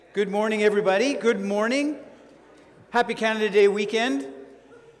Good morning, everybody. Good morning. Happy Canada Day weekend.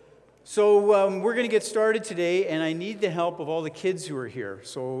 So we're going to get started today, and I need the help of all the kids who are here.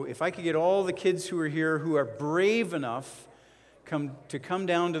 So if I could get all the kids who are here who are brave enough to come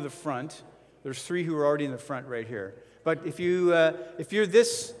down to the front. There's 3 who are already in the front right here. But if you're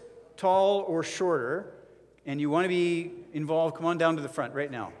this tall or shorter and you want to be involved, come on down to the front right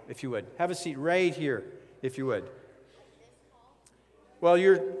now, if you would. Have a seat right here, if you would. Well,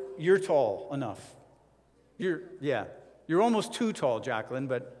 you're tall enough. You're almost too tall, Jacqueline,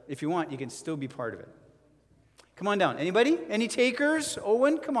 but if you want, you can still be part of it. Come on down. Anybody? Any takers?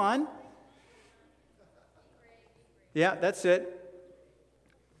 Owen, come on. Yeah, that's it.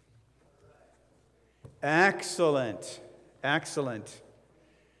 Excellent. Excellent.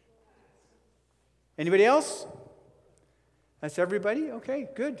 Anybody else? That's everybody? Okay,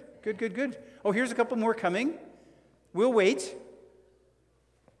 good. Good. Oh, here's a couple more coming. We'll wait.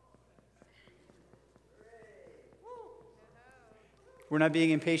 We're not being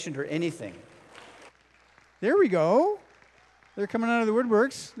impatient or anything. There we go. They're coming out of the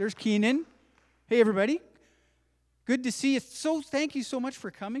woodworks. There's Keenan. Hey, everybody. Good to see you. So thank you so much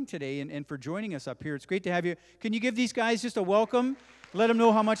for coming today and for joining us up here. It's great to have you. Can you give these guys just a welcome? Let them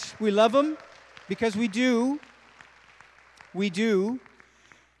know how much we love them, because we do. We do.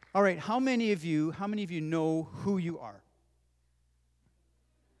 All right, how many of you know who you are?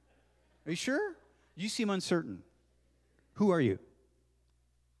 Are you sure? You seem uncertain. Who are you?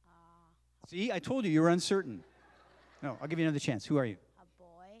 See, I told you were uncertain. No, I'll give you another chance. Who are you? A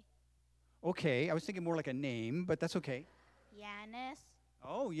boy. Okay, I was thinking more like a name, but that's okay. Yanis.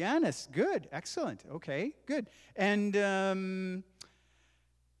 Oh, Yanis. Good. Excellent. Okay, good. And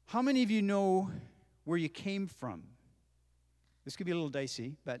how many of you know where you came from? This could be a little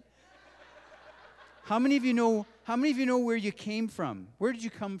dicey, but how many of you know where you came from? Where did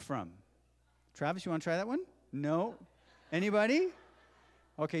you come from? Travis, you want to try that one? No. Anybody?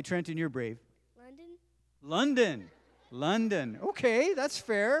 Okay, Trenton, you're brave. London. Okay, that's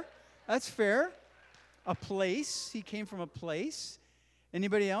fair. A place. He came from a place.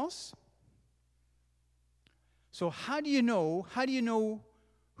 Anybody else? So how do you know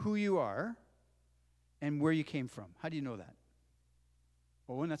who you are and where you came from? How do you know that?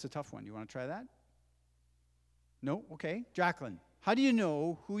 Owen, that's a tough one. You want to try that? No? Okay. Jacqueline, how do you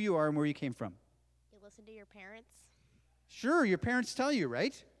know who you are and where you came from? You listen to your parents. Sure, your parents tell you,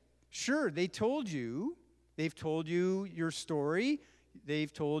 right? Sure, they've told you your story,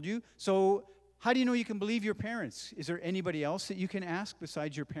 they've told you. So how do you know you can believe your parents? Is there anybody else that you can ask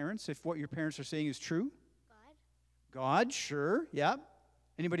besides your parents if what your parents are saying is true? God, sure, yeah.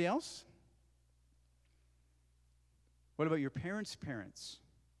 Anybody else? What about your parents' parents?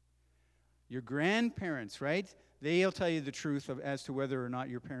 Your grandparents, right? They'll tell you the truth as to whether or not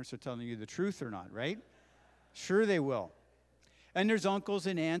your parents are telling you the truth or not, right? Sure they will. And there's uncles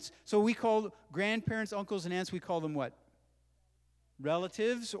and aunts. So we call grandparents, uncles, and aunts, we call them what?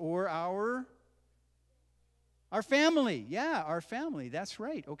 Relatives or our family. Yeah, our family. That's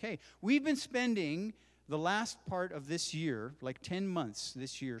right. Okay. We've been spending the last part of this year, like 10 months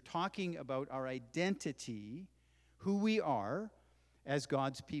this year, talking about our identity, who we are as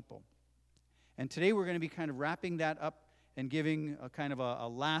God's people. And today we're going to be kind of wrapping that up and giving a kind of a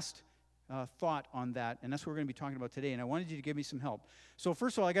last thought on that, and that's what we're going to be talking about today, and I wanted you to give me some help. So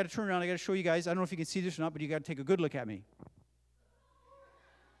first of all, I got to turn around, I got to show you guys. I don't know if you can see this or not, but you got to take a good look at me.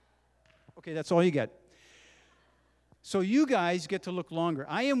 Okay, that's all you get. So you guys get to look longer.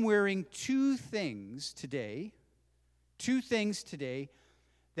 I am wearing two things today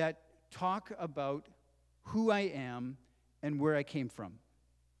that talk about who I am and where I came from.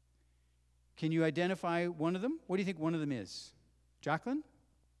 Can you identify one of them? What do you think one of them is? Jacqueline?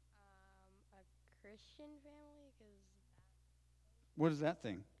 What is that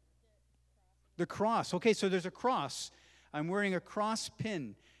thing? The cross. Okay, so there's a cross. I'm wearing a cross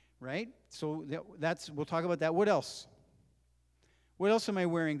pin, right? So we'll talk about that. What else? What else am I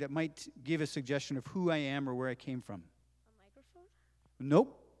wearing that might give a suggestion of who I am or where I came from? A microphone?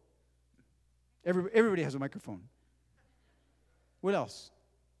 Nope. Everybody has a microphone. What else?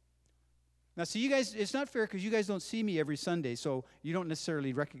 Now, see, you guys, it's not fair because you guys don't see me every Sunday, so you don't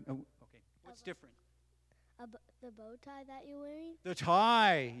necessarily recognize. Oh, okay, what's different? The bow tie that you're wearing? The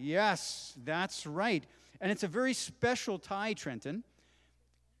tie, yes, that's right. And it's a very special tie, Trenton.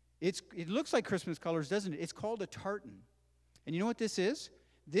 It looks like Christmas colors, doesn't it? It's called a tartan. And you know what this is?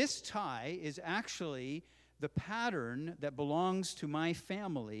 This tie is actually the pattern that belongs to my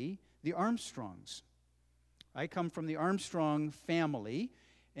family, the Armstrongs. I come from the Armstrong family,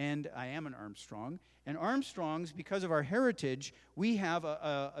 and I am an Armstrong. And Armstrongs, because of our heritage, we have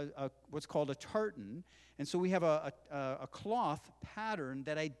what's called a tartan. And so we have a cloth pattern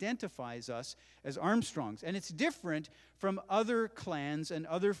that identifies us as Armstrongs. And it's different from other clans and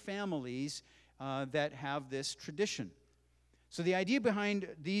other families that have this tradition. So the idea behind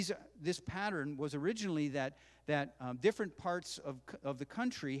this pattern was originally that different parts of the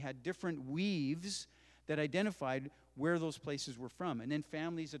country had different weaves that identified where those places were from. And then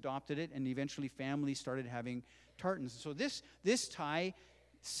families adopted it, and eventually families started having tartans. So this tie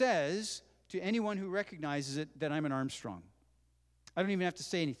says to anyone who recognizes it that I'm an Armstrong. I don't even have to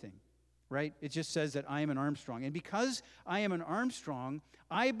say anything, right? It just says that I am an Armstrong. And because I am an Armstrong,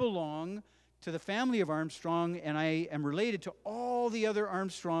 I belong to the family of Armstrong, and I am related to all the other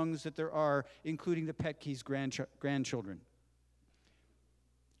Armstrongs that there are, including the Petke's grandchildren,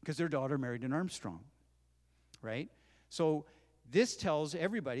 because their daughter married an Armstrong, right? So this tells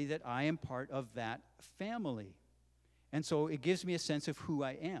everybody that I am part of that family. And so it gives me a sense of who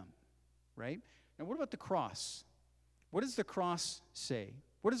I am, right? Now, what about the cross? What does the cross say?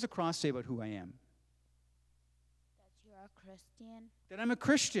 What does the cross say about who I am? That you're a Christian. That I'm a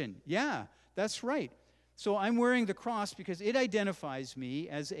Christian. Yeah, that's right. So I'm wearing the cross because it identifies me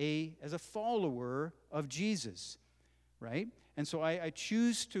as a follower of Jesus, right? And so I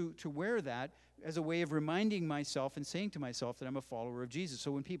choose to wear that as a way of reminding myself and saying to myself that I'm a follower of Jesus.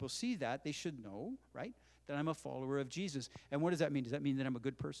 So when people see that, they should know, right, that I'm a follower of Jesus. And what does that mean? Does that mean that I'm a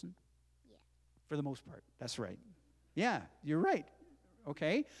good person? Yeah. For the most part. That's right. Yeah, you're right.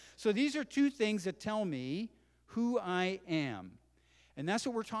 Okay? So these are two things that tell me who I am. And that's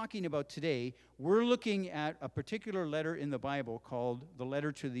what we're talking about today. We're looking at a particular letter in the Bible called the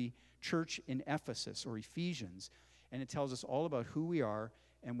letter to the church in Ephesus, or Ephesians. And it tells us all about who we are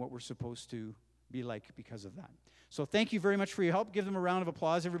and what we're supposed to be like because of that. So thank you very much for your help. Give them a round of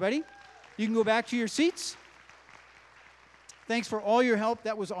applause, everybody. You can go back to your seats. Thanks for all your help.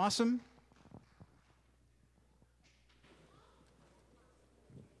 That was awesome.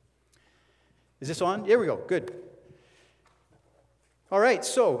 Is this on? Here we go. Good. All right,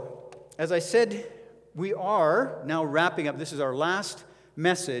 so as I said, we are now wrapping up. This is our last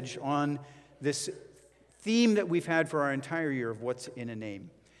message on this theme that we've had for our entire year of what's in a name.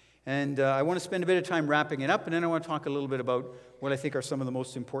 And I want to spend a bit of time wrapping it up, and then I want to talk a little bit about what I think are some of the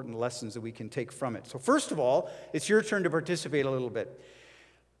most important lessons that we can take from it. So first of all, it's your turn to participate a little bit.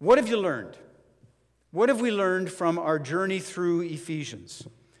 What have you learned? What have we learned from our journey through Ephesians?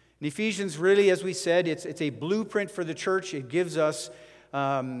 And Ephesians really, as we said, it's a blueprint for the church. It gives us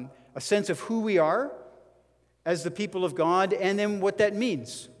a sense of who we are as the people of God, and then what that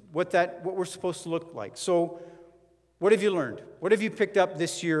means, what we're supposed to look like. So what have you learned? What have you picked up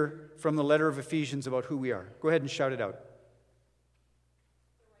this year from the letter of Ephesians about who we are? Go ahead and shout it out.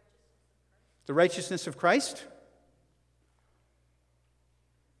 The righteousness of Christ.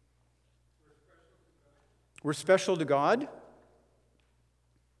 We're special to God.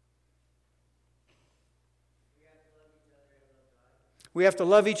 We have to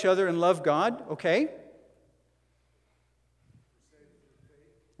love each other and love God. Okay.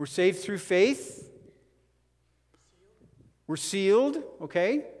 We're saved through faith. We're sealed.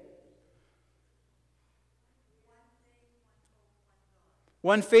 Okay.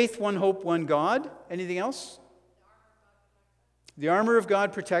 One faith, one hope, one God. Anything else? The armor of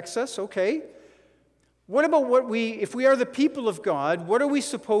God protects us. Okay. What about if we are the people of God, what are we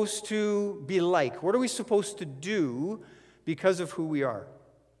supposed to be like? What are we supposed to do because of who we are?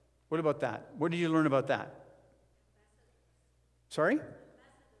 What about that? What did you learn about that? Sorry?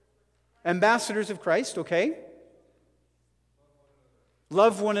 Ambassadors of Christ, okay.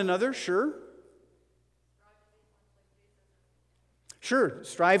 Love one another, sure. Sure,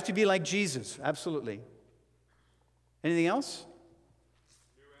 strive to be like Jesus, absolutely. Anything else?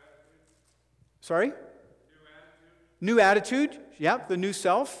 Sorry? New attitude, yeah, the new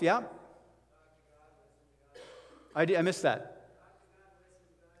self, yeah. I missed that.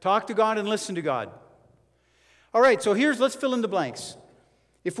 Talk to God and listen to God. All right, so let's fill in the blanks.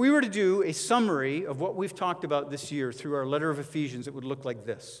 If we were to do a summary of what we've talked about this year through our letter of Ephesians, it would look like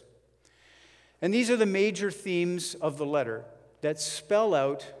this. And these are the major themes of the letter that spell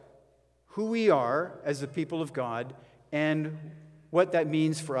out who we are as the people of God and what that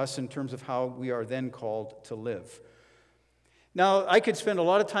means for us in terms of how we are then called to live. Now, I could spend a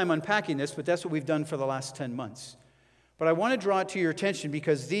lot of time unpacking this, but that's what we've done for the last 10 months. But I want to draw it to your attention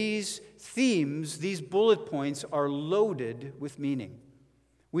because these themes, these bullet points are loaded with meaning.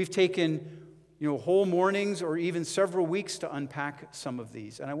 We've taken, whole mornings or even several weeks to unpack some of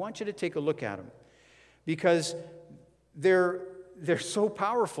these. And I want you to take a look at them because they're so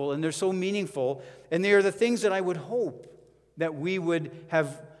powerful and they're so meaningful, and they are the things that I would hope that we would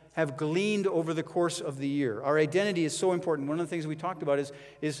have gleaned over the course of the year. Our identity is so important. One of the things we talked about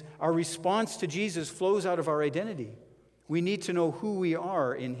is our response to Jesus flows out of our identity. We need to know who we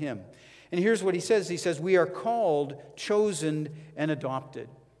are in him. And here's what he says. He says, we are called, chosen, and adopted.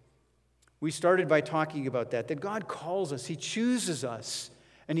 We started by talking about that God calls us, he chooses us,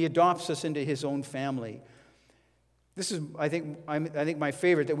 and he adopts us into his own family. This is, I think my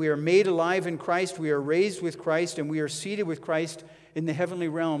favorite, that we are made alive in Christ, we are raised with Christ, and we are seated with Christ in the heavenly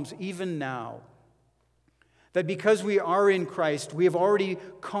realms, even now. That because we are in Christ, we have already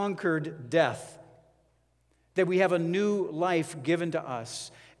conquered death. That we have a new life given to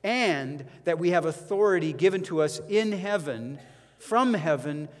us, and that we have authority given to us in heaven, from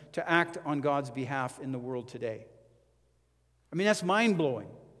heaven, to act on God's behalf in the world today. I mean, that's mind-blowing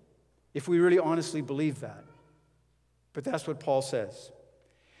if we really honestly believe that. But that's what Paul says.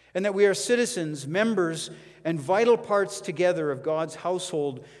 And that we are citizens, members, and vital parts together of God's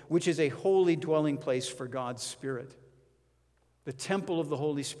household, which is a holy dwelling place for God's Spirit. The temple of the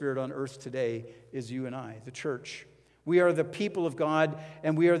Holy Spirit on earth today is you and I, the church. We are the people of God,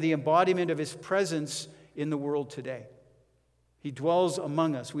 and we are the embodiment of his presence in the world today. He dwells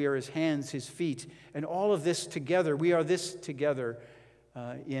among us. We are his hands, his feet, and all of this together. We are this together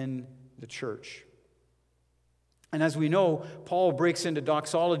in the church. And as we know, Paul breaks into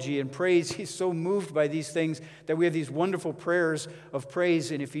doxology and praise. He's so moved by these things that we have these wonderful prayers of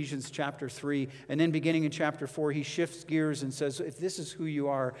praise in Ephesians chapter 3. And then beginning in chapter 4, he shifts gears and says, if this is who you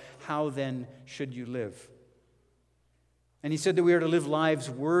are, how then should you live? And he said that we are to live lives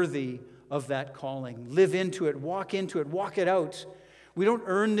worthy of that calling. Live into it, walk it out. We don't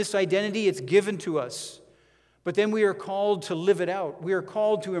earn this identity, it's given to us. But then we are called to live it out. We are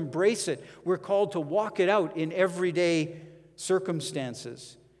called to embrace it. We're called to walk it out in everyday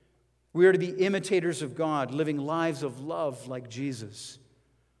circumstances. We are to be imitators of God, living lives of love like Jesus.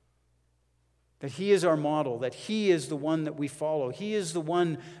 That he is our model, that he is the one that we follow. He is the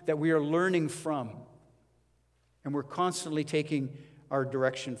one that we are learning from. And we're constantly taking our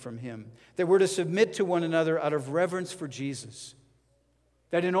direction from him. That we're to submit to one another out of reverence for Jesus.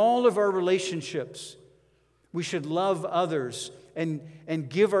 That in all of our relationships, we should love others and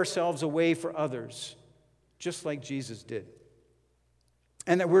give ourselves away for others, just like Jesus did.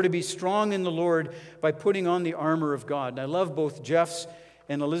 And that we're to be strong in the Lord by putting on the armor of God. And I love both Jeff's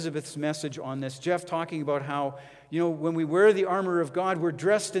and Elizabeth's message on this. Jeff talking about how, when we wear the armor of God, we're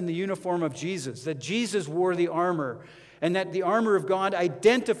dressed in the uniform of Jesus, that Jesus wore the armor. And that the armor of God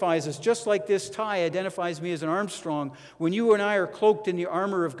identifies us, just like this tie identifies me as an Armstrong. When you and I are cloaked in the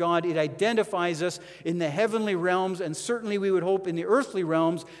armor of God, it identifies us in the heavenly realms, and certainly we would hope in the earthly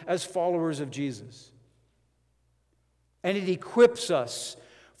realms as followers of Jesus. And it equips us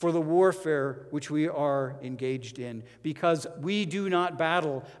for the warfare which we are engaged in, because we do not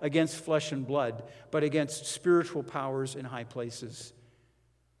battle against flesh and blood, but against spiritual powers in high places.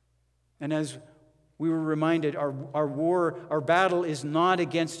 And as we were reminded, our battle is not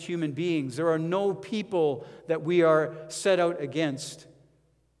against human beings. There are no people that we are set out against.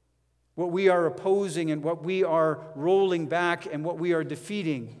 What we are opposing and what we are rolling back and what we are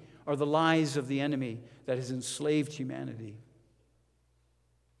defeating are the lies of the enemy that has enslaved humanity.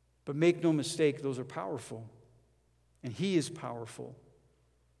 But make no mistake, those are powerful. And he is powerful.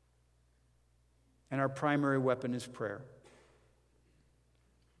 And our primary weapon is prayer.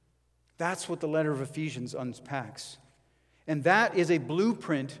 That's what the letter of Ephesians unpacks. And that is a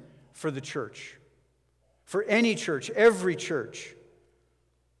blueprint for the church. For any church, every church.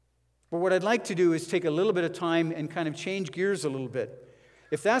 But what I'd like to do is take a little bit of time and kind of change gears a little bit.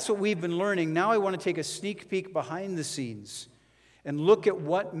 If that's what we've been learning, now I want to take a sneak peek behind the scenes and look at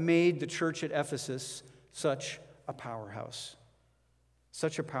what made the church at Ephesus such a powerhouse.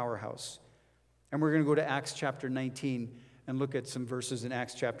 Such a powerhouse. And we're going to go to Acts chapter 19 and look at some verses in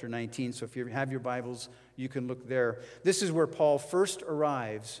Acts chapter 19. So if you have your Bibles, you can look there. This is where Paul first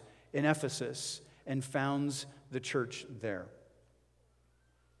arrives in Ephesus and founds the church there.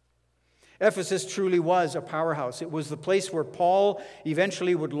 Ephesus truly was a powerhouse. It was the place where Paul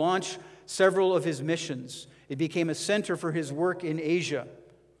eventually would launch several of his missions. It became a center for his work in Asia.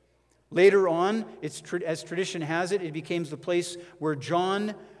 Later on, as tradition has it, it became the place where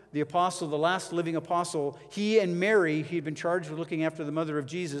John, the apostle, the last living apostle, he and Mary, he had been charged with looking after the mother of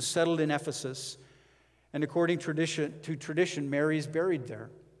Jesus, settled in Ephesus. And according to tradition, Mary is buried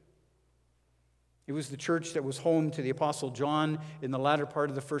there. It was the church that was home to the apostle John in the latter part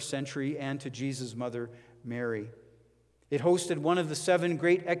of the first century and to Jesus' mother, Mary. It hosted one of the 7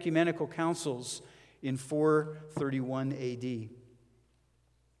 great ecumenical councils in 431 AD.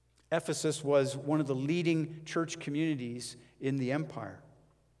 Ephesus was one of the leading church communities in the empire.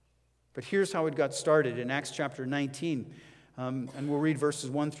 But here's how it got started in Acts chapter 19. And we'll read verses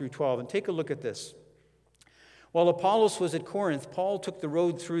 1 through 12. And take a look at this. While Apollos was at Corinth, Paul took the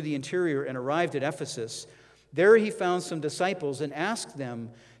road through the interior and arrived at Ephesus. There he found some disciples and asked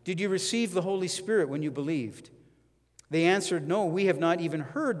them, "Did you receive the Holy Spirit when you believed?" They answered, "No, we have not even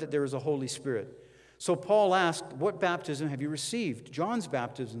heard that there is a Holy Spirit." So Paul asked, "What baptism have you received?" "John's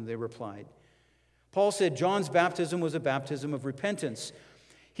baptism," they replied. Paul said John's baptism was a baptism of repentance.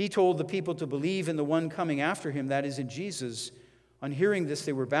 He told the people to believe in the one coming after him, that is, in Jesus. On hearing this,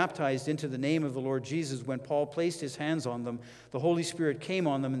 they were baptized into the name of the Lord Jesus. When Paul placed his hands on them, the Holy Spirit came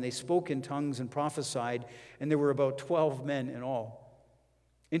on them, and they spoke in tongues and prophesied, and there were about 12 men in all.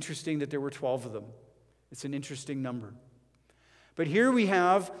 Interesting that there were 12 of them. It's an interesting number. But here we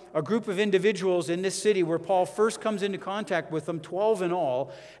have a group of individuals in this city where Paul first comes into contact with them, 12 in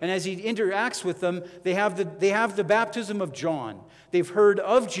all, and as he interacts with them, they have the baptism of John. They've heard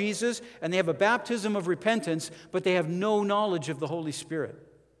of Jesus, and they have a baptism of repentance, but they have no knowledge of the Holy Spirit.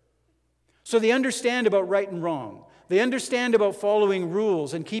 So they understand about right and wrong. They understand about following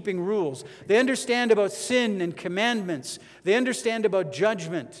rules and keeping rules. They understand about sin and commandments. They understand about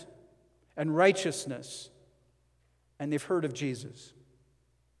judgment and righteousness. And they've heard of Jesus.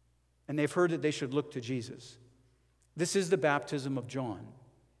 And they've heard that they should look to Jesus. This is the baptism of John.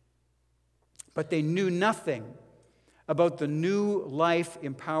 But they knew nothing about the new life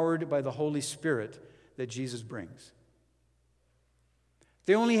empowered by the Holy Spirit that Jesus brings.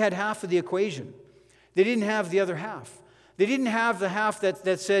 They only had half of the equation. They didn't have the other half. They didn't have the half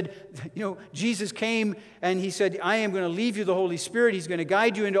that said, Jesus came and he said, "I am going to leave you the Holy Spirit. He's going to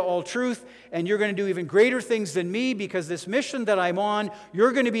guide you into all truth, and you're going to do even greater things than me because this mission that I'm on,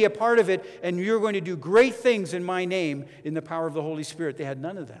 you're going to be a part of it, and you're going to do great things in my name in the power of the Holy Spirit." They had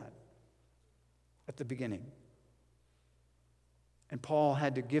none of that at the beginning. And Paul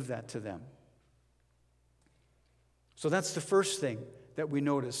had to give that to them. So that's the first thing that we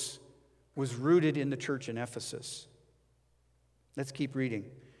notice was rooted in the church in Ephesus. Let's keep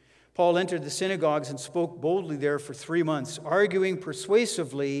reading. Paul entered the synagogues and spoke boldly there for 3 months, arguing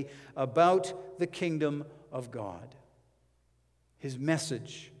persuasively about the kingdom of God. His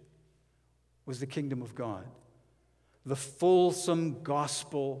message was the kingdom of God, the fulsome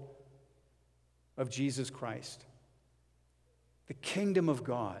gospel of Jesus Christ. The kingdom of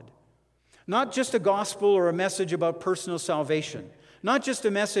God. Not just a gospel or a message about personal salvation. Not just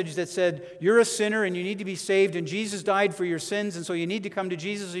a message that said, you're a sinner and you need to be saved and Jesus died for your sins and so you need to come to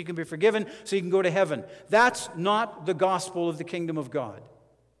Jesus so you can be forgiven, so you can go to heaven. That's not the gospel of the kingdom of God.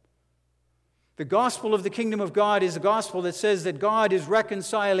 The gospel of the kingdom of God is a gospel that says that God is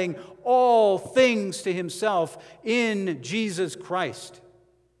reconciling all things to himself in Jesus Christ.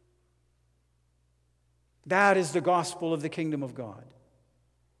 That is the gospel of the kingdom of God.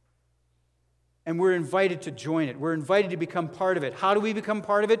 And we're invited to join it. We're invited to become part of it. How do we become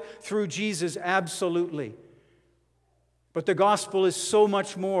part of it? Through Jesus, absolutely. But the gospel is so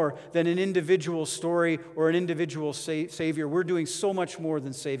much more than an individual story or an individual savior. We're doing so much more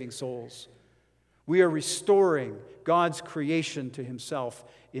than saving souls. We are restoring God's creation to himself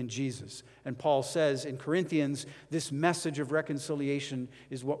in Jesus. And Paul says in Corinthians, this message of reconciliation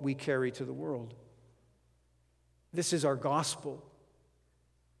is what we carry to the world. This is our gospel.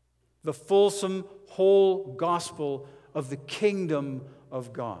 The fulsome, whole gospel of the kingdom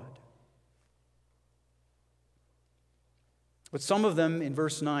of God. But some of them, in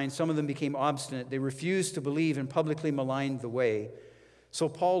verse 9, some of them became obstinate. They refused to believe and publicly maligned the way. So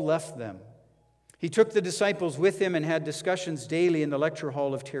Paul left them. He took the disciples with him and had discussions daily in the lecture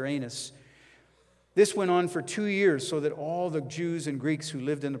hall of Tyrannus. This went on for 2 years, so that all the Jews and Greeks who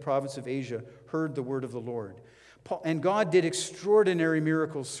lived in the province of Asia heard the word of the Lord. And God did extraordinary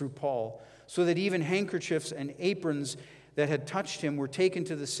miracles through Paul, so that even handkerchiefs and aprons that had touched him were taken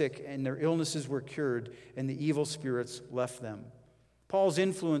to the sick, and their illnesses were cured, and the evil spirits left them. Paul's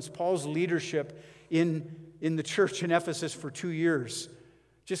influence, Paul's leadership in the church in Ephesus for 2 years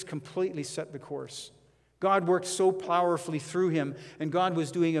just completely set the course. God worked so powerfully through him, and God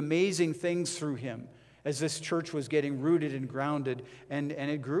was doing amazing things through him as this church was getting rooted and grounded, and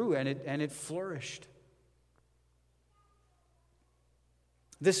it grew and it flourished.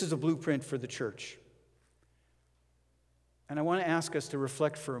 This is a blueprint for the church. And I want to ask us to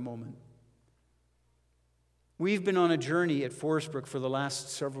reflect for a moment. We've been on a journey at Forestbrook for the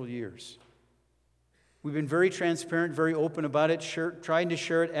last several years. We've been very transparent, very open about it, trying to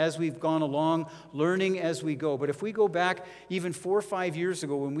share it as we've gone along, learning as we go. But if we go back even 4 or 5 years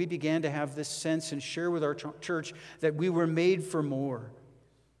ago when we began to have this sense and share with our church that we were made for more,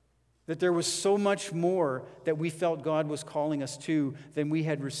 that there was so much more that we felt God was calling us to than we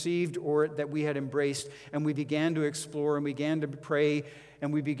had received or that we had embraced. And we began to explore and we began to pray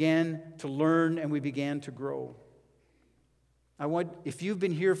and we began to learn and we began to grow. If you've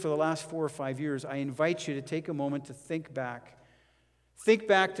been here for the last 4 or 5 years, I invite you to take a moment to think back. Think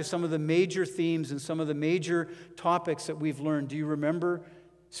back to some of the major themes and some of the major topics that we've learned. Do you remember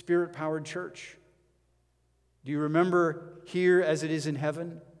Spirit-powered church? Do you remember here as it is in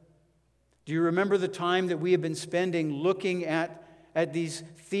heaven? Do you remember the time that we have been spending looking at these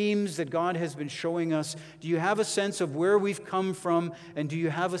themes that God has been showing us? Do you have a sense of where we've come from, and do you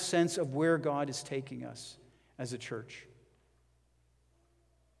have a sense of where God is taking us as a church?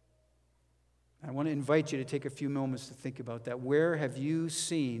 I want to invite you to take a few moments to think about that. Where have you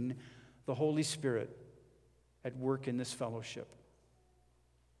seen the Holy Spirit at work in this fellowship?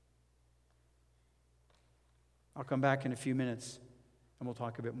 I'll come back in a few minutes and we'll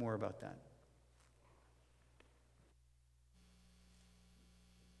talk a bit more about that.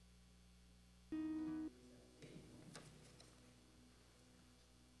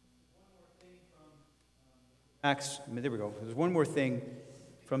 Acts, there we go. There's one more thing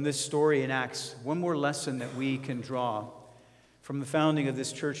from this story in Acts, one more lesson that we can draw from the founding of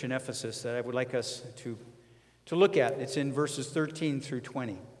this church in Ephesus that I would like us to look at. It's in verses 13 through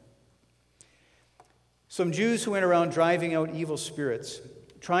 20. Some Jews who went around driving out evil spirits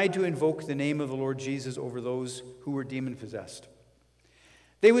tried to invoke the name of the Lord Jesus over those who were demon-possessed.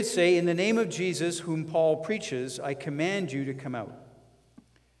 They would say, "In the name of Jesus, whom Paul preaches, I command you to come out."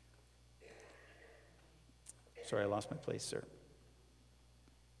 Sorry, I lost my place there.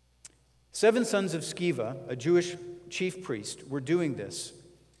 7 sons of Sceva, a Jewish chief priest, were doing this.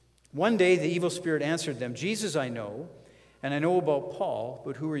 One day the evil spirit answered them, "Jesus I know, and I know about Paul,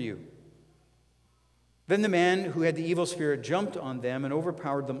 but who are you?" Then the man who had the evil spirit jumped on them and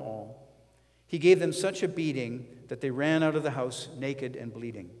overpowered them all. He gave them such a beating that they ran out of the house naked and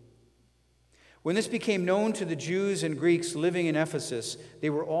bleeding. When this became known to the Jews and Greeks living in Ephesus, they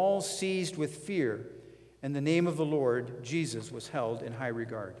were all seized with fear, and the name of the Lord Jesus was held in high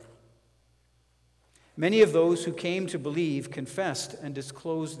regard. Many of those who came to believe confessed and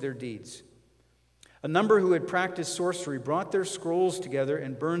disclosed their deeds. A number who had practiced sorcery brought their scrolls together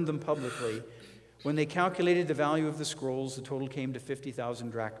and burned them publicly. When they calculated the value of the scrolls, the total came to 50,000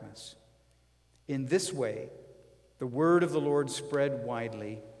 drachmas. In this way, the word of the Lord spread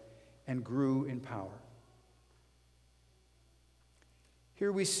widely and grew in power.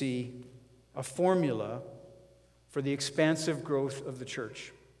 Here we see a formula for the expansive growth of the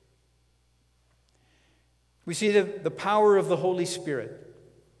church. We see the power of the Holy Spirit.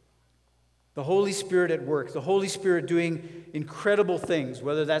 The Holy Spirit at work. The Holy Spirit doing incredible things,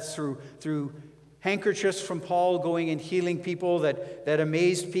 whether that's through handkerchiefs from Paul going and healing people that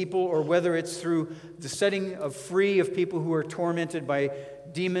amazed people, or whether it's through the setting free of people who are tormented by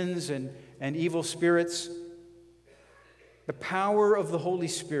demons and evil spirits. The power of the Holy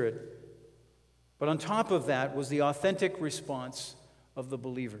Spirit. But on top of that was the authentic response of the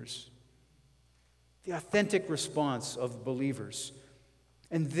believers. The authentic response of believers.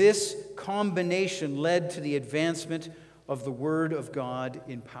 And this combination led to the advancement of the Word of God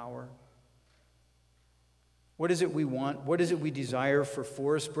in power. What is it we want? What is it we desire for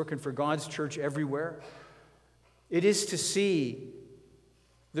Forest Brook and for God's church everywhere? It is to see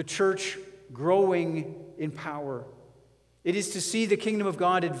the church growing in power. It is to see the kingdom of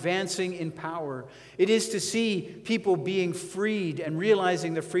God advancing in power. It is to see people being freed and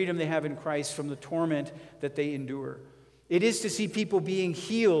realizing the freedom they have in Christ from the torment that they endure. It is to see people being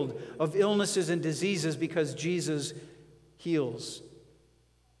healed of illnesses and diseases because Jesus heals.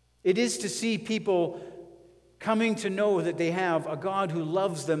 It is to see people coming to know that they have a God who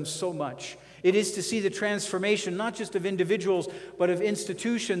loves them so much. It is to see the transformation, not just of individuals, but of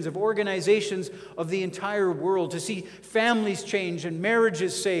institutions, of organizations, of the entire world. To see families change and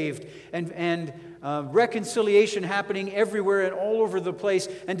marriages saved and reconciliation happening everywhere and all over the place.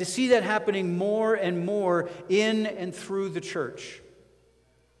 And to see that happening more and more in and through the church.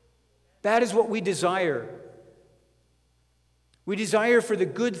 That is what we desire. We desire for the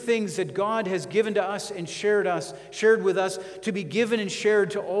good things that God has given to us and shared with us to be given and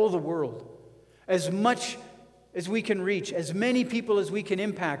shared to all the world. As much as we can reach, as many people as we can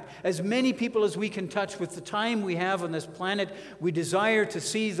impact, as many people as we can touch with the time we have on this planet, we desire to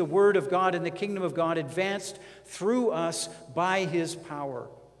see the Word of God and the kingdom of God advanced through us by His power.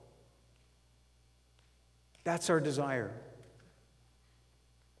 That's our desire.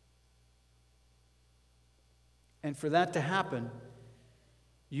 And for that to happen,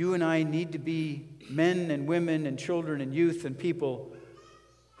 you and I need to be men and women and children and youth and people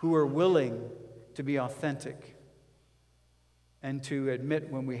who are willing to be authentic and to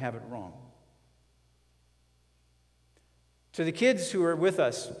admit when we have it wrong. To the kids who are with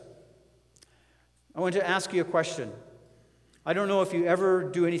us, I want to ask you a question. I don't know if you ever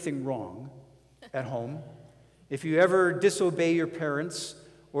do anything wrong at home, if you ever disobey your parents,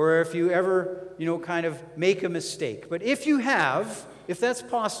 or if you ever, kind of make a mistake. But if you have, if that's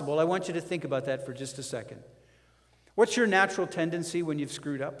possible, I want you to think about that for just a second. What's your natural tendency when you've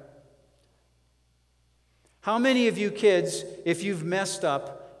screwed up? How many of you kids, if you've messed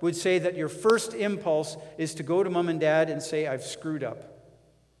up, would say that your first impulse is to go to mom and dad and say, I've screwed up.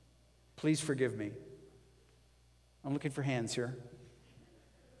 Please forgive me. I'm looking for hands here.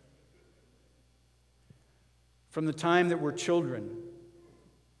 From the time that we're children,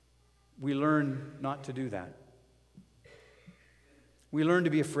 we learn not to do that. We learn to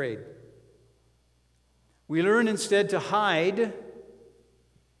be afraid. We learn instead to hide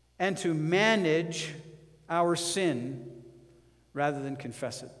and to manage our sin rather than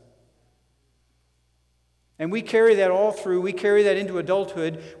confess it. And we carry that all through. We carry that into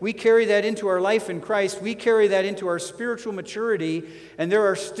adulthood. We carry that into our life in Christ. We carry that into our spiritual maturity. And there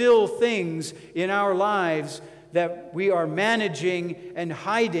are still things in our lives that we are managing and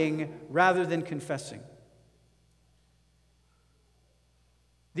hiding rather than confessing.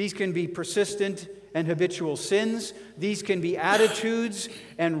 These can be persistent and habitual sins. These can be attitudes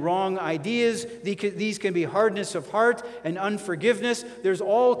and wrong ideas. These can be hardness of heart and unforgiveness. There's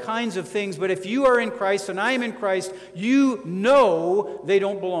all kinds of things. But if you are in Christ and I am in Christ, you know they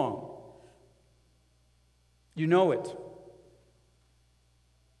don't belong. You know it.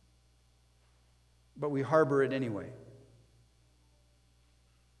 But we harbor it anyway.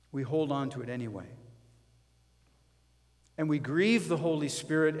 We hold on to it anyway. And we grieve the Holy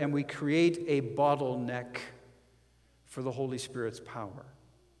Spirit and we create a bottleneck for the Holy Spirit's power.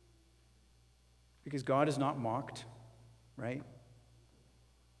 Because God is not mocked, right?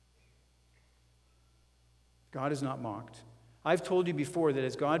 God is not mocked. I've told you before that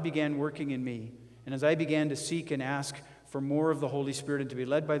as God began working in me, and as I began to seek and ask for more of the Holy Spirit and to be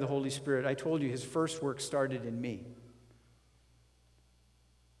led by the Holy Spirit, I told you His first work started in me.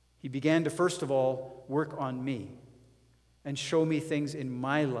 He began to, first of all, work on me and show me things in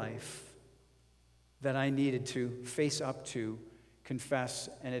my life that I needed to face up to, confess,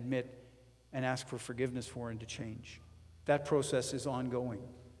 and admit, and ask for forgiveness for and to change. That process is ongoing.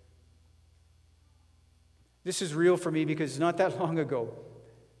 This is real for me because not that long ago,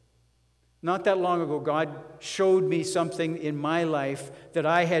 God showed me something in my life that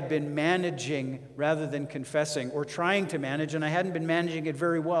I had been managing rather than confessing, or trying to manage, and I hadn't been managing it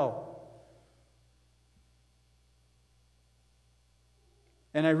very well.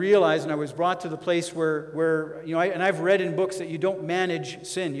 And I realized, and I was brought to the place where and I've read in books that you don't manage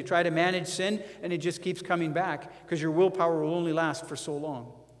sin. You try to manage sin, and it just keeps coming back because your willpower will only last for so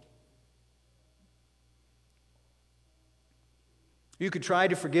long. You could try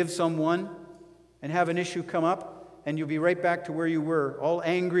to forgive someone and have an issue come up, and you'll be right back to where you were, all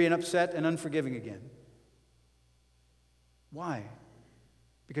angry and upset and unforgiving again. Why?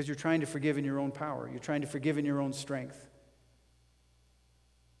 Because you're trying to forgive in your own power. You're trying to forgive in your own strength.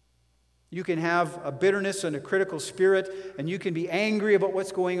 You can have a bitterness and a critical spirit, and you can be angry about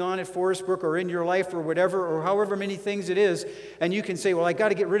what's going on at Forest Brook or in your life or whatever, or however many things it is, and you can say, well, I got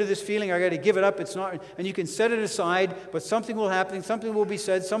to get rid of this feeling, I got to give it up, it's not, and you can set it aside, but something will happen, something will be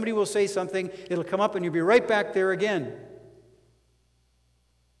said, somebody will say something, it'll come up, and you'll be right back there again.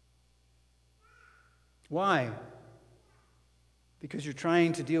 Why? Because you're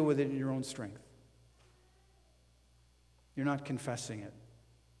trying to deal with it in your own strength. You're not confessing it.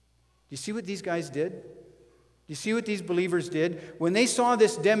 Do you see what these guys did? Do you see what these believers did? When they saw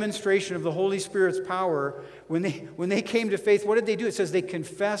this demonstration of the Holy Spirit's power, when they came to faith, what did they do? It says they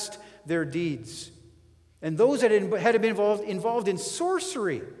confessed their deeds. And those that had been involved in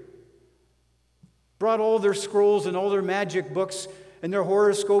sorcery brought all their scrolls and all their magic books and their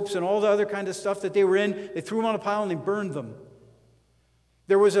horoscopes and all the other kind of stuff that they were in. They threw them on a pile and they burned them.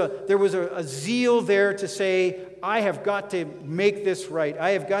 There was a zeal there to say, I have got to make this right.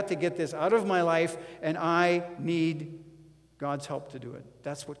 I have got to get this out of my life, and I need God's help to do it.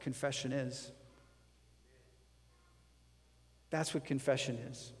 That's what confession is. That's what confession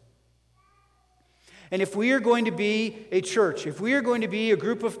is. And if we are going to be a church, if we are going to be a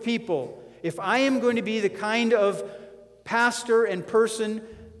group of people, if I am going to be the kind of pastor and person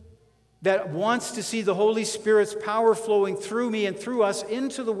that wants to see the Holy Spirit's power flowing through me and through us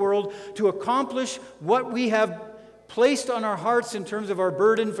into the world to accomplish what we have placed on our hearts in terms of our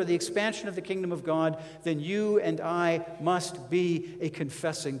burden for the expansion of the kingdom of God, then you and I must be a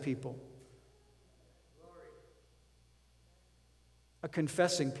confessing people. A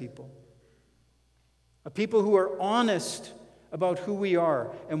confessing people. A people who are honest about who we are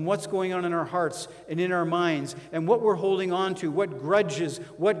and what's going on in our hearts and in our minds and what we're holding on to, what grudges,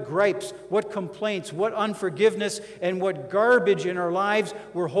 what gripes, what complaints, what unforgiveness, and what garbage in our lives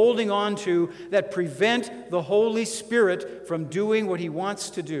we're holding on to that prevent the Holy Spirit from doing what He wants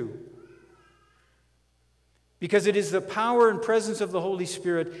to do. Because it is the power and presence of the Holy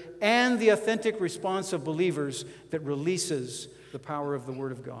Spirit and the authentic response of believers that releases the power of the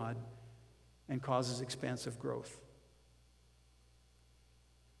Word of God and causes expansive growth.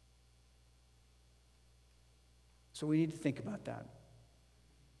 So we need to think about that.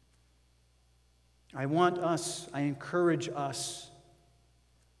 I encourage us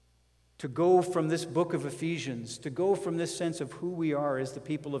to go from this book of Ephesians, to go from this sense of who we are as the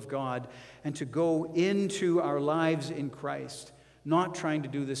people of God, and to go into our lives in Christ, not trying to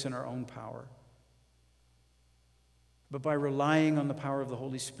do this in our own power, but by relying on the power of the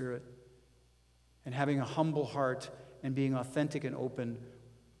Holy Spirit and having a humble heart and being authentic and open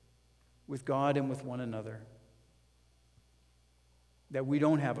with God and with one another. That we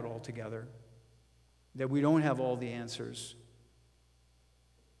don't have it all together, that we don't have all the answers,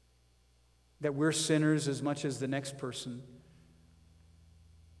 that we're sinners as much as the next person.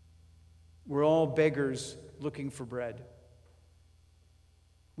 We're all beggars looking for bread.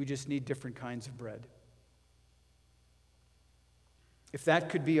 We just need different kinds of bread. If that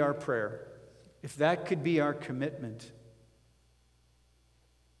could be our prayer, if that could be our commitment,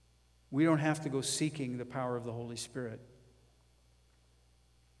 we don't have to go seeking the power of the Holy Spirit.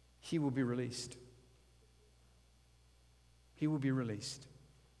 He will be released. He will be released.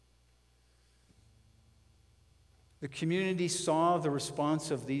 The community saw the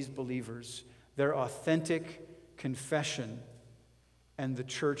response of these believers, their authentic confession, and the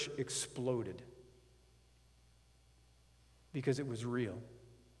church exploded. Because it was real.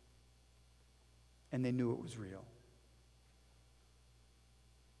 And they knew it was real.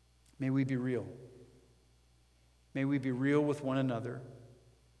 May we be real. May we be real with one another.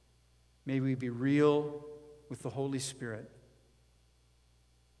 May we be real with the Holy Spirit.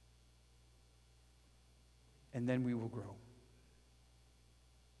 And then we will grow.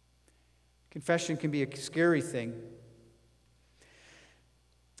 Confession can be a scary thing.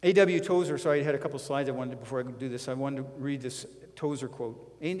 A.W. Tozer, sorry, I had a couple slides I wanted before I could do this. I wanted to read this Tozer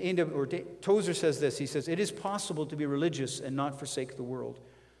quote. Tozer says this. He says, "It is possible to be religious and not forsake the world.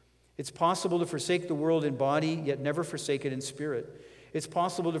 It's possible to forsake the world in body, yet never forsake it in spirit. It's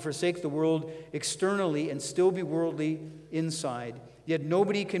possible to forsake the world externally and still be worldly inside. Yet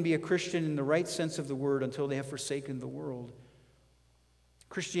nobody can be a Christian in the right sense of the word until they have forsaken the world."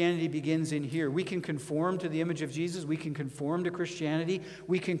 Christianity begins in here. We can conform to the image of Jesus. We can conform to Christianity.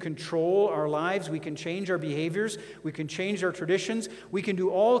 We can control our lives. We can change our behaviors. We can change our traditions. We can do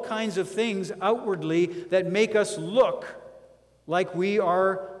all kinds of things outwardly that make us look like we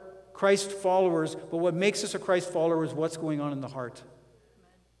are Christ followers. But what makes us a Christ follower is what's going on in the heart.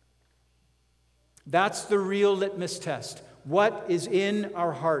 That's the real litmus test. What is in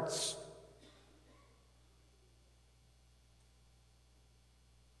our hearts?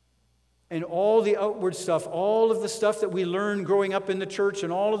 And all the outward stuff, all of the stuff that we learn growing up in the church,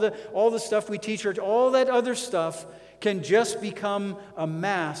 and all the stuff we teach church, all that other stuff can just become a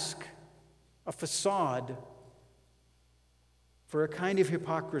mask, a facade for a kind of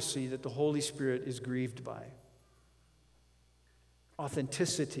hypocrisy that the Holy Spirit is grieved by.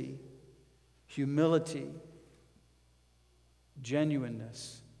 Authenticity, humility,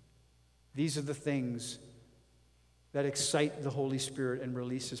 genuineness. These are the things that excite the Holy Spirit and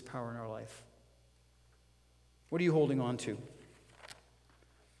release His power in our life. What are you holding on to?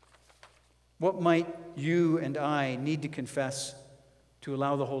 What might you and I need to confess to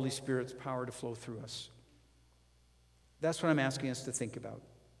allow the Holy Spirit's power to flow through us? That's what I'm asking us to think about.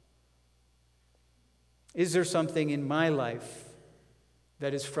 Is there something in my life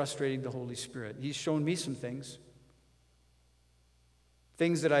that is frustrating the Holy Spirit? He's shown me some things.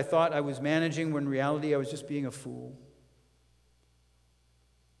 Things that I thought I was managing when in reality I was just being a fool.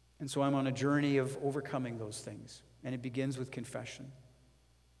 And so I'm on a journey of overcoming those things. And it begins with confession.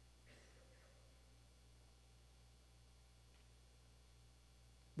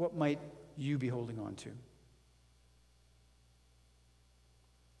 What might you be holding on to?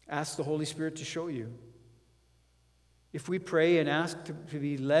 Ask the Holy Spirit to show you. If we pray and ask to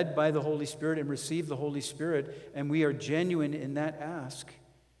be led by the Holy Spirit and receive the Holy Spirit, and we are genuine in that ask,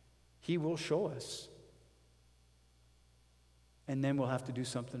 He will show us. and then we'll have to do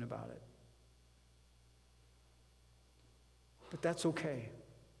something about it. But that's okay,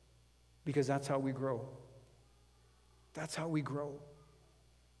 because that's how we grow. That's how we grow.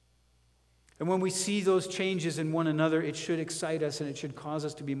 And when we see those changes in one another, it should excite us and it should cause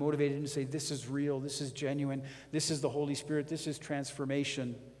us to be motivated and say, this is real, this is genuine, this is the Holy Spirit, this is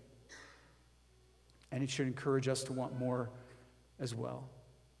transformation. And it should encourage us to want more as well.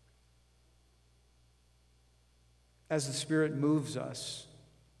 As the Spirit moves us,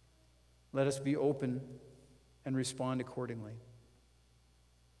 let us be open and respond accordingly.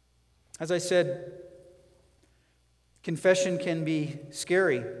 As I said, confession can be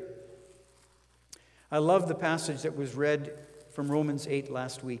scary. I love the passage that was read from Romans 8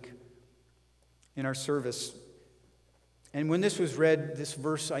 last week in our service. And when this was read, this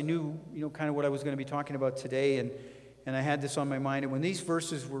verse, I knew, kind of what I was going to be talking about today, and I had this on my mind. And when these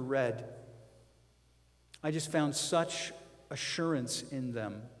verses were read, I just found such assurance in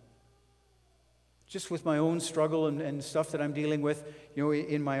them. Just with my own struggle and stuff that I'm dealing with,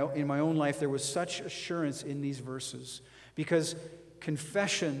 in my own life, there was such assurance in these verses. Because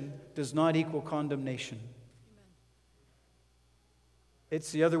confession does not equal condemnation. Amen.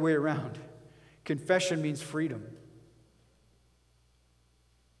 It's the other way around. Confession means freedom.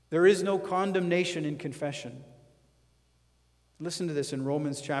 There is no condemnation in confession. Listen to this in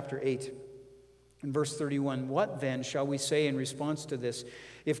Romans chapter 8, in verse 31. What then shall we say in response to this?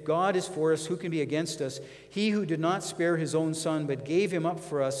 If God is for us, who can be against us? He who did not spare his own son, but gave him up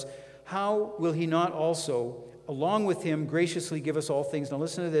for us, how will he not also, along with him, graciously give us all things? Now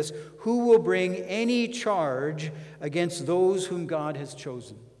listen to this. Who will bring any charge against those whom God has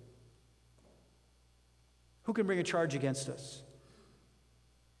chosen? Who can bring a charge against us?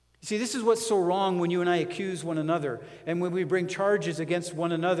 You see, this is what's so wrong when you and I accuse one another, and when we bring charges against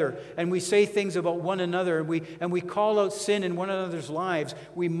one another, and we say things about one another, and we call out sin in one another's lives.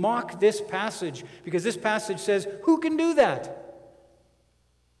 We mock this passage, because this passage says, who can do that?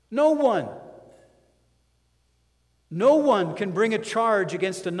 No one. No one can bring a charge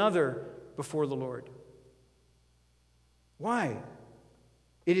against another before the Lord. Why?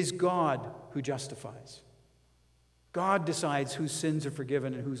 It is God who justifies. God decides whose sins are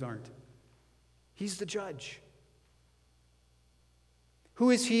forgiven and whose aren't. He's the judge. Who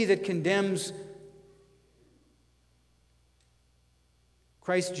is he that condemns?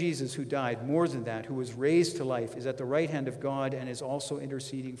 Christ Jesus, who died, more than that, who was raised to life, is at the right hand of God and is also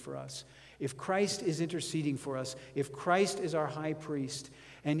interceding for us. If Christ is interceding for us, if Christ is our high priest,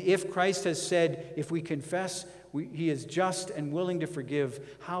 and if Christ has said, if we confess, he is just and willing to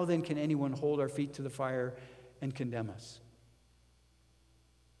forgive, how then can anyone hold our feet to the fire and condemn us?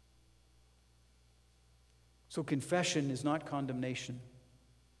 So confession is not condemnation.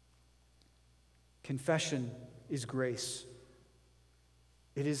 Confession is grace.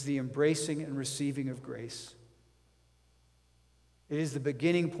 It is the embracing and receiving of grace. It is the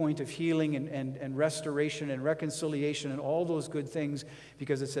beginning point of healing and restoration and reconciliation and all those good things,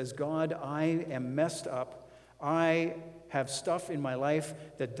 because it says, God, I am messed up. I have stuff in my life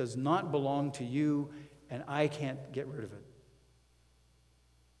that does not belong to you, and I can't get rid of it.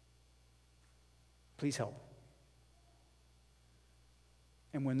 Please help.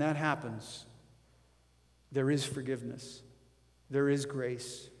 And when that happens, there is forgiveness. There is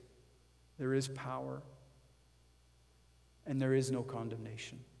grace. There is power. And there is no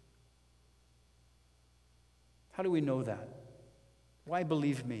condemnation. How do we know that? Why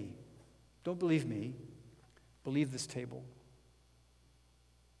believe me? Don't believe me. Believe this table.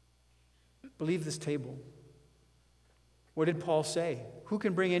 Believe this table. What did Paul say? Who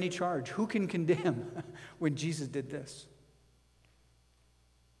can bring any charge? Who can condemn when Jesus did this?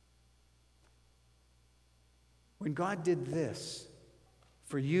 When God did this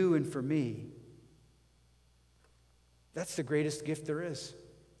for you and for me, that's the greatest gift there is.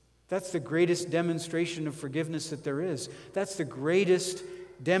 That's the greatest demonstration of forgiveness that there is. That's the greatest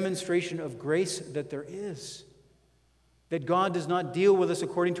demonstration of grace that there is. That God does not deal with us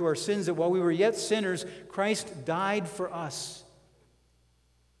according to our sins, that while we were yet sinners, Christ died for us.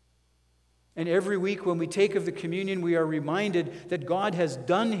 And every week when we take of the communion, we are reminded that God has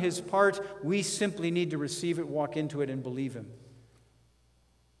done his part. We simply need to receive it, walk into it, and believe him.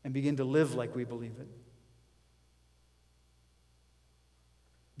 And begin to live like we believe it.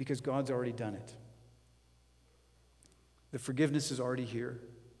 Because God's already done it. The forgiveness is already here.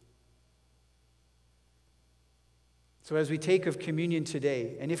 So as we take of communion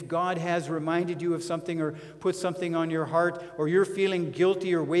today, and if God has reminded you of something or put something on your heart, or you're feeling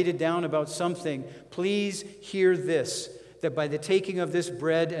guilty or weighted down about something, please hear this, that by the taking of this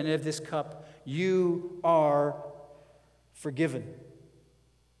bread and of this cup, you are forgiven.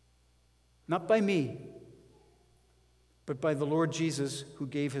 Not by me, but by the Lord Jesus who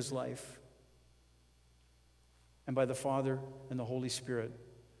gave his life, and by the Father and the Holy Spirit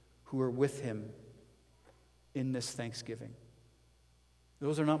who are with him in this thanksgiving.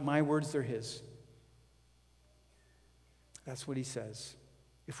 Those are not my words, they're his. That's what he says.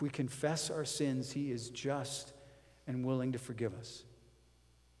 If we confess our sins, he is just and willing to forgive us.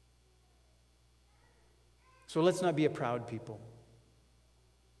 So let's not be a proud people.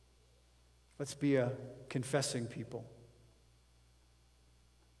 Let's be a confessing people.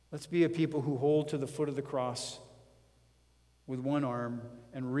 Let's be a people who hold to the foot of the cross with one arm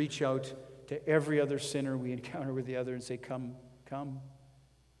and reach out to every other sinner we encounter with the other and say, come, come.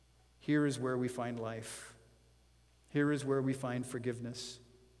 Here is where we find life. Here is where we find forgiveness.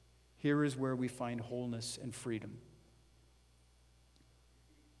 Here is where we find wholeness and freedom.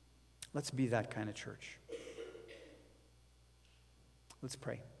 Let's be that kind of church. Let's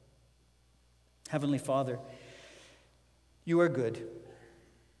pray. Heavenly Father, you are good.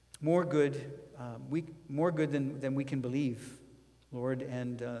 More good than we can believe, Lord,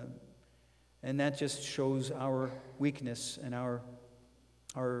 and that just shows our weakness and our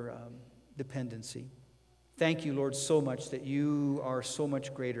dependency. Thank you, Lord, so much that you are so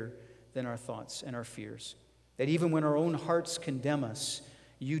much greater than our thoughts and our fears. That even when our own hearts condemn us,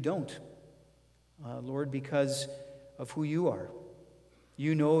 you don't, Lord, because of who you are.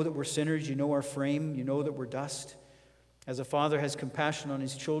 You know that we're sinners. You know our frame. You know that we're dust. As a father has compassion on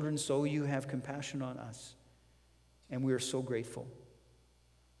his children, so you have compassion on us. And we are so grateful.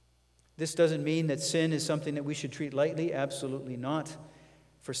 This doesn't mean that sin is something that we should treat lightly. Absolutely not.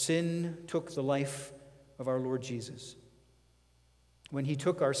 For sin took the life of our Lord Jesus. When he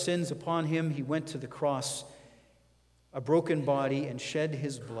took our sins upon him, he went to the cross, a broken body, and shed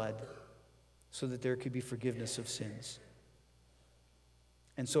his blood so that there could be forgiveness of sins.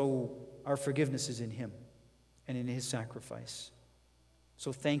 And so our forgiveness is in him and in his sacrifice.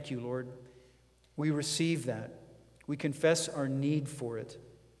 So thank you, Lord. We receive that. We confess our need for it.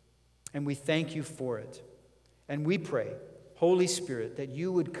 And we thank you for it. And we pray, Holy Spirit, that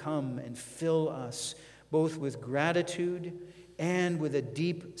you would come and fill us both with gratitude and with a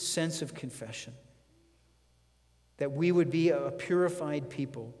deep sense of confession. That we would be a purified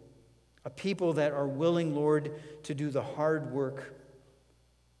people, a people that are willing, Lord, to do the hard work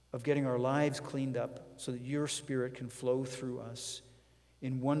of getting our lives cleaned up so that your Spirit can flow through us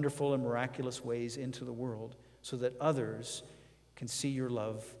in wonderful and miraculous ways into the world so that others can see your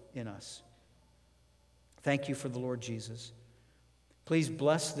love in us. Thank you for the Lord Jesus. Please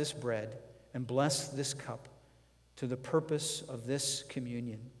bless this bread and bless this cup to the purpose of this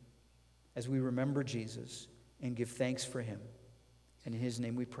communion as we remember Jesus and give thanks for him. And in his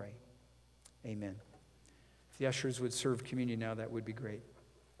name we pray. Amen. If the ushers would serve communion now, that would be great.